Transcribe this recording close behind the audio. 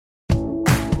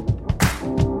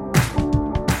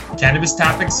Cannabis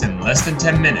topics in less than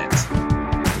 10 minutes.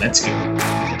 Let's go.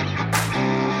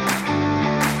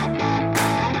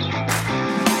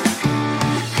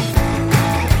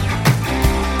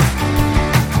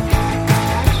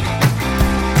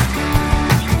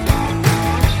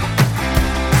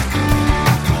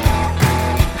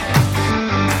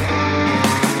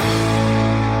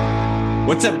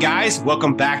 What's up, guys?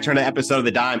 Welcome back to another episode of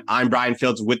The Dime. I'm Brian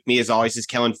Fields. With me, as always, is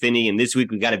Kellen Finney. And this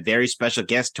week, we got a very special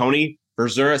guest, Tony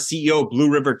Verzura, CEO of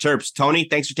Blue River Terps. Tony,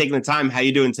 thanks for taking the time. How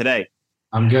you doing today?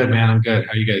 I'm good, man. I'm good.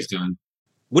 How you guys doing?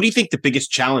 What do you think the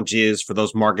biggest challenge is for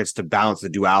those markets to balance the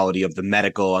duality of the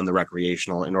medical and the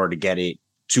recreational in order to get it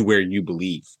to where you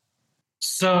believe?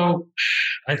 So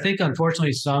I think,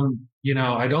 unfortunately,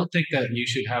 I don't think that you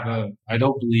should have I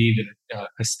don't believe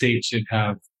a state should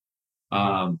have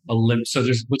a limit. So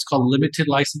there's what's called limited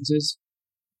licenses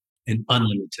and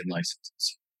unlimited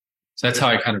licenses. So that's how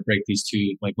I kind of break these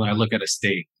two. Like when I look at a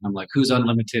state, I'm like, who's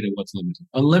unlimited and what's limited?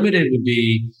 Unlimited would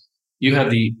be you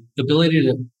have the ability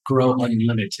to grow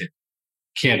unlimited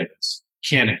cannabis.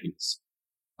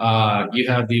 You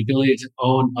have the ability to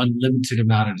own unlimited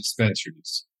amount of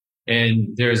dispensaries. And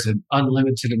there's an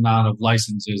unlimited amount of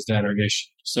licenses that are issued.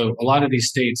 So a lot of these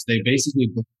states, they basically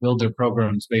build their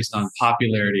programs based on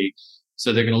popularity.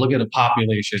 So they're going to look at a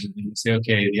population and say,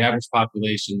 okay, the average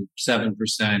population,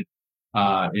 7%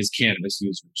 is cannabis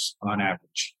users on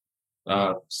average.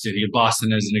 City of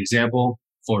Boston, as an example,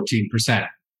 14%.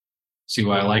 See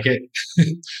why I like it?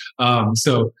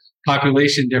 So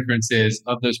population differences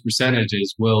of those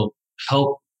percentages will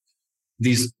help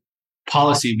these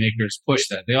policymakers push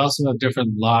that. They also have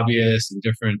different lobbyists and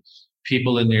different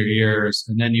people in their ears.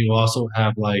 And then you also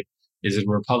have is it a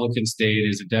Republican state?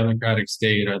 Is it a Democratic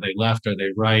state? Are they left? Are they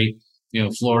right?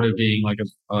 Florida being like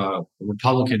a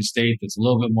Republican state that's a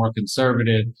little bit more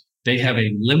conservative. They have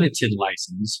a limited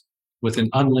license with an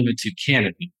unlimited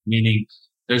canopy, meaning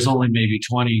there's only maybe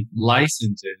 20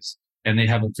 licenses, and they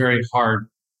have a very hard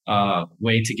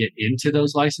way to get into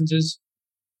those licenses.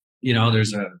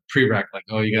 There's a prereq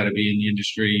you got to be in the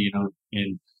industry,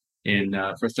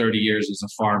 for 30 years as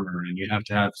a farmer, and you have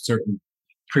to have certain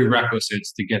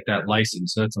prerequisites to get that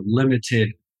license. So it's a limited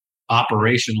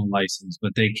operational license,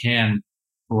 but they can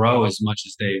grow as much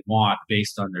as they want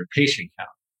based on their patient count.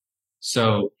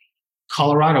 So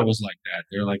Colorado was like that.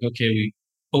 They're like, okay, we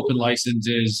open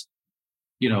licenses.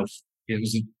 It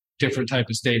was a different type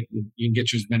of state. You can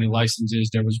get as many licenses.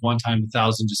 There was one time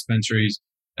 1,000 dispensaries,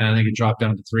 and I think it dropped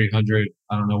down to 300.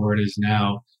 I don't know where it is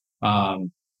now.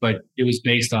 But it was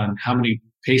based on how many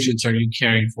patients are you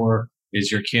caring for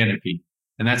is your canopy.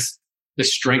 And that's the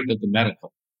strength of the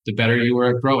medical. The better you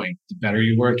were at growing, the better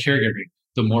you were at caregiving,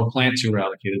 the more plants you were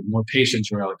allocated, the more patients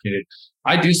you were allocated.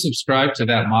 I do subscribe to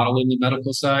that model in the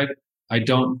medical side. I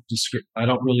don't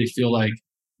really feel like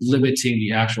limiting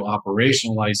the actual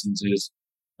operational licenses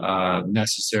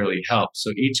necessarily helps.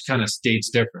 So each kind of state's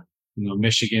different.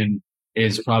 Michigan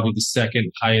is probably the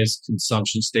second highest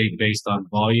consumption state based on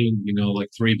volume, like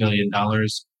 $3 billion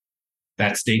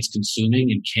that state's consuming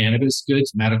in cannabis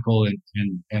goods, medical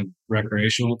and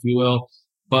recreational, if you will.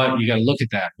 But you got to look at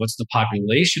that. What's the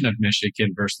population of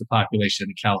Michigan versus the population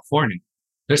of California?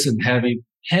 There's some heavy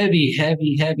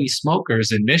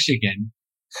smokers in Michigan.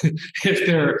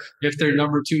 if they're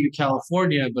number two to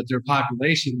California, but their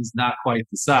population is not quite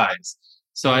the size.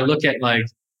 So I look at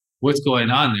what's going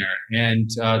on there. And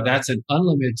that's an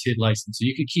unlimited license. So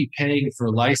you could keep paying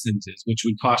for licenses, which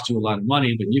would cost you a lot of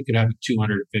money, but you could have a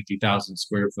 250,000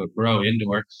 square foot grow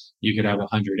indoor. You could have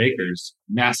 100 acres.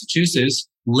 Massachusetts,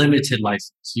 limited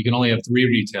license. You can only have 3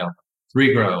 retail,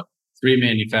 3 grow, 3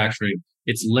 manufacturing.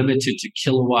 It's limited to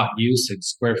kilowatt use and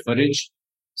square footage.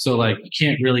 So you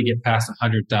can't really get past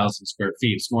 100,000 square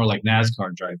feet. It's more like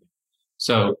NASCAR driving.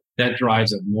 So that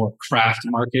drives a more craft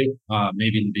market.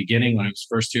 Maybe in the beginning when I was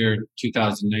first here,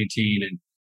 2019, and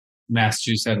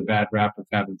Massachusetts had a bad rap of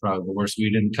having probably the worst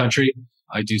weed in the country.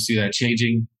 I do see that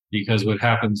changing because what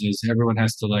happens is everyone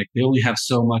has to they only have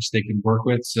so much they can work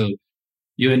with. So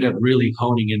you end up really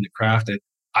honing in the craft.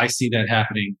 I see that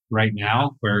happening right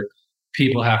now where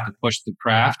people have to push the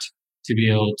craft to be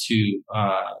able to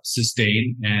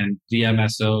sustain, and the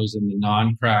MSOs and the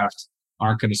non-craft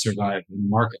aren't going to survive in a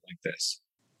market like this.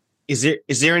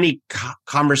 Is there any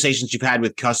conversations you've had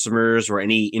with customers or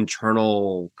any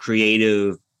internal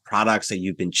creative products that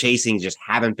you've been chasing, just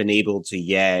haven't been able to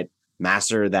yet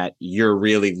master, that you're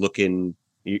really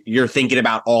you're thinking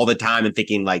about all the time and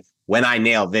thinking when I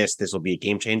nail this will be a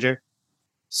game changer?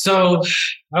 So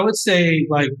I would say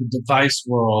the device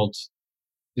world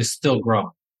is still growing.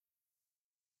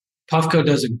 Puffco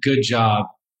does a good job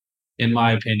in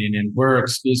my opinion. And we're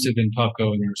exclusive in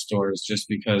Puffco in our stores just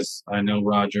because I know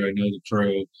Roger, I know the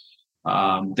crew.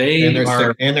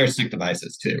 They're sick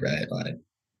devices too, right? Like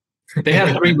they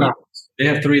have three levels. They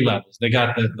have three levels. They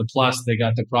got the plus, they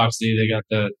got the proxy, they got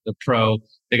the pro,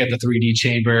 they got the 3D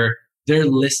chamber. They're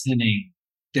listening.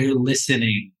 They're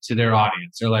listening to their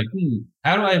audience. They're like,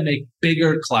 how do I make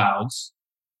bigger clouds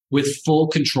with full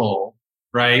control,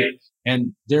 right?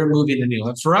 And they're moving the needle.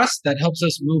 And for us, that helps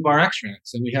us move our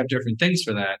extracts. And we have different things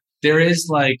for that. There is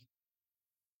like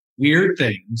weird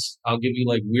things. I'll give you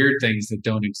like weird things that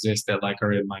don't exist that like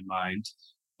are in my mind.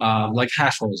 Like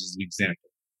hash rolls is an example,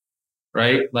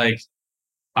 right? Like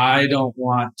I don't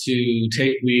want to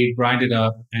take weed, grind it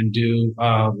up, and do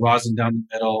rosin down the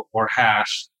middle or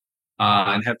hash,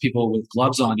 and have people with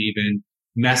gloves on even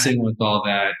messing with all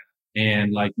that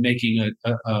and like making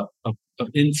a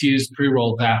infused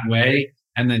pre-roll that way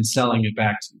and then selling it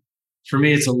back to you. For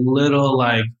me, it's a little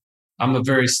like I'm a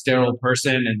very sterile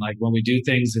person, and like when we do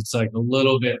things, it's like a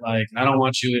little bit like I don't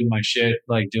want you in my shit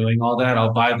like doing all that.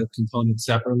 I'll buy the components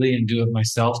separately and do it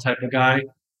myself type of guy.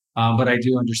 But I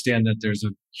do understand that there's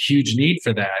a huge need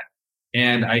for that.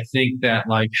 And I think that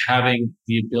like having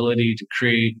the ability to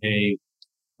create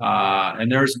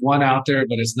and there's one out there,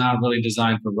 but it's not really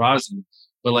designed for rosin,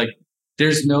 but like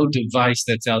there's no device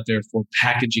that's out there for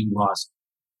packaging rosin.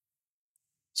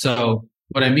 So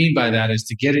what I mean by that is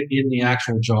to get it in the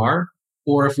actual jar,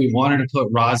 or if we wanted to put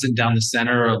rosin down the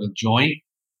center of a joint,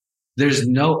 there's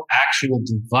no actual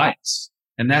device.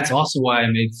 And that's also why I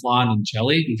made flan and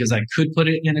jelly, because I could put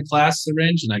it in a glass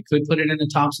syringe and I could put it in a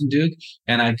Thompson Duke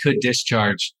and I could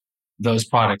discharge those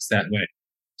products that way.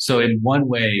 So in one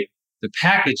way, the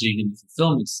packaging and the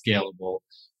fulfillment is scalable,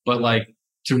 but like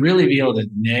to really be able to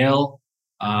nail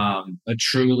a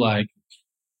true like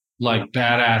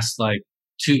badass like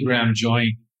 2-gram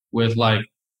joint with like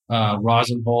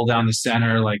rosin hole down the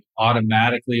center, like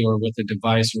automatically or with a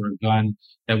device or a gun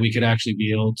that we could actually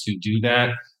be able to do that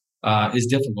is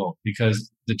difficult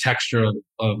because the texture of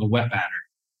a wet batter.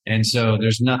 And so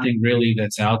there's nothing really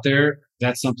that's out there.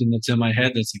 That's something that's in my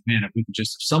head that's like, man, if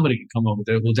somebody can come up with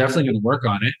it, we're definitely going to work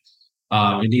on it.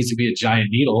 It needs to be a giant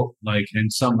needle, like in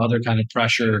some other kind of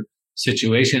pressure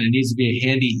situation. It needs to be a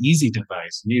handy, easy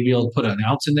device. You need to be able to put an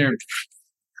ounce in there and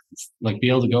like be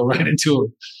able to go right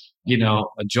into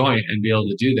a joint and be able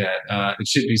to do that. It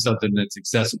should be something that's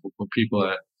accessible for people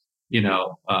that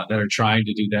are trying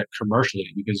to do that commercially,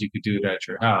 because you could do it at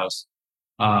your house.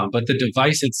 But the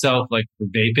device itself, like for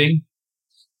vaping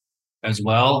as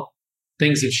well,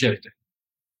 things have shifted.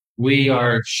 We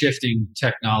are shifting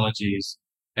technologies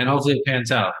and hopefully it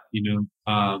pans out,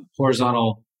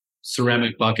 horizontal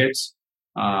ceramic buckets,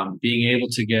 being able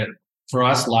to get, for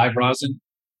us, live rosin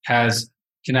has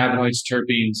cannabinoids,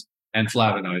 terpenes, and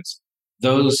flavonoids.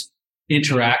 Those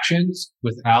interactions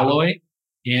with alloy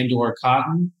and or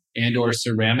cotton and or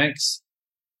ceramics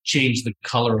change the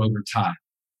color over time.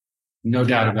 No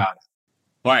doubt about it.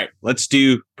 All right, let's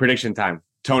do prediction time.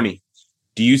 Tony,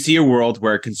 do you see a world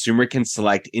where a consumer can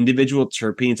select individual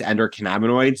terpenes and or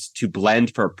cannabinoids to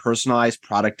blend for a personalized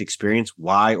product experience?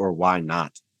 Why or why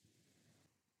not?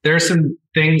 There are some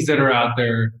things that are out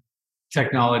there,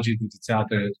 technology that's out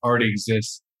there that already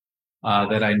exists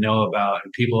that I know about,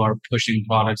 and people are pushing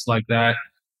products like that.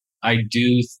 I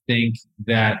do think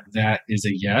that is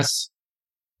a yes,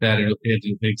 that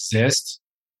it exists.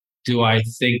 Do I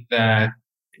think that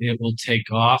it will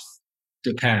take off?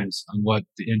 Depends on what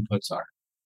the inputs are.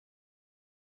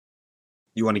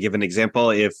 You want to give an example,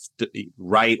 if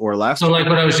right or left? So like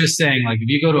what I was just saying, like if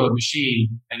you go to a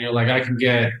machine and you're like, I can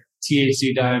get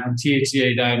THC diamond,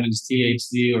 THCA diamonds,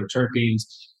 THC or terpenes,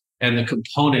 and the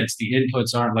components, the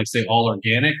inputs aren't like say all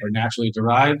organic or naturally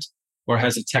derived, or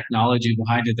has a technology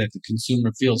behind it that the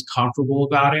consumer feels comfortable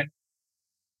about it,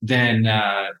 then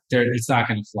it's not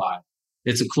going to fly.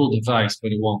 It's a cool device,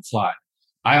 but it won't fly.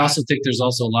 I also think there's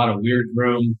also a lot of weird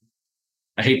room.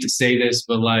 I hate to say this,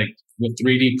 but like with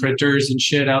 3D printers and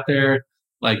shit out there,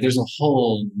 like there's a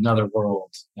whole another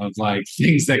world of like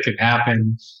things that could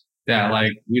happen that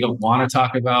like we don't want to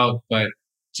talk about. But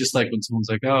just like when someone's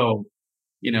like, oh,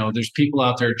 there's people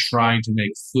out there trying to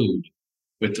make food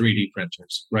with 3D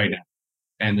printers right now.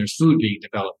 And there's food being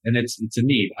developed, and it's a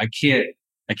need. I can't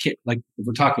like if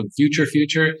we're talking future,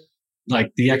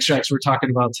 like the extracts we're talking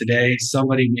about today,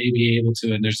 somebody may be able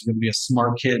to, and there's going to be a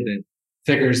smart kid that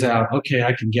figures out, okay,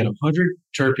 I can get 100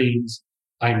 terpenes,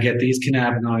 I can get these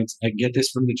cannabinoids, I can get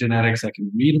this from the genetics, I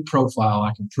can read a profile,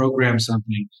 I can program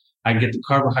something, I can get the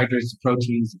carbohydrates, the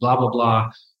proteins, blah, blah,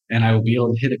 blah, and I will be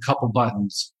able to hit a couple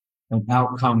buttons, and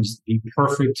out comes the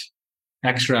perfect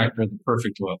extract or the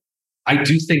perfect oil. I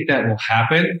do think that will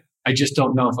happen. I just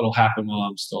don't know if it'll happen while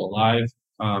I'm still alive.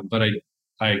 But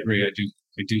I agree. I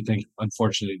do think,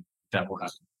 unfortunately, that will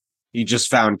happen. You just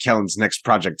found Kellen's next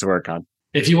project to work on.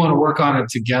 If you want to work on it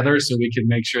together so we can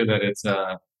make sure that it's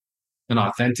an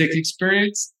authentic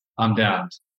experience, I'm down.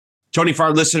 Tony, for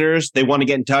our listeners, they want to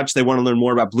get in touch. They want to learn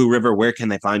more about Blue River. Where can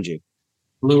they find you?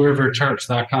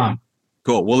 BlueRiverTerps.com.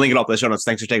 Cool. We'll link it up in the show notes.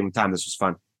 Thanks for taking the time. This was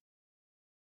fun.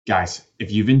 Guys,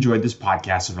 if you've enjoyed this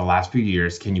podcast over the last few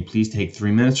years, can you please take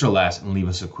 3 minutes or less and leave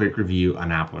us a quick review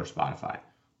on Apple or Spotify?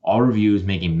 All reviews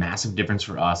make a massive difference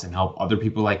for us and help other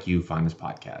people like you find this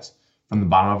podcast. From the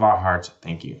bottom of our hearts,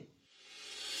 thank you.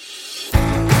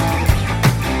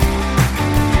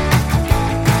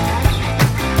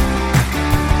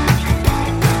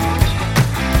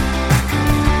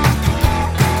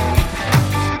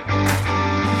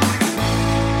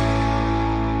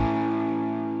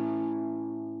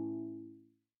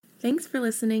 Thanks for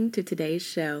listening to today's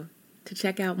show. To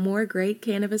check out more great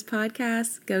cannabis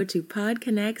podcasts, go to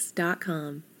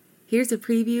podconnects.com. Here's a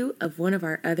preview of one of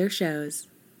our other shows.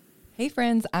 Hey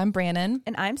friends, I'm Brannon.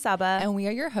 And I'm Saba. And we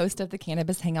are your host of the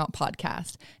Cannabis Hangout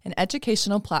podcast, an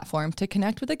educational platform to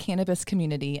connect with the cannabis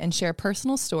community and share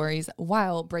personal stories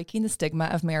while breaking the stigma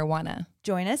of marijuana.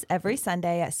 Join us every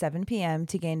Sunday at 7 p.m.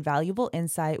 to gain valuable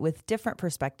insight with different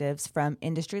perspectives from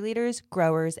industry leaders,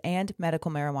 growers, and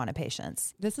medical marijuana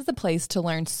patients. This is a place to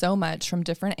learn so much from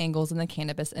different angles in the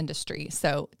cannabis industry.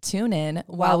 So tune in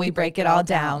while we break it all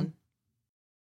down.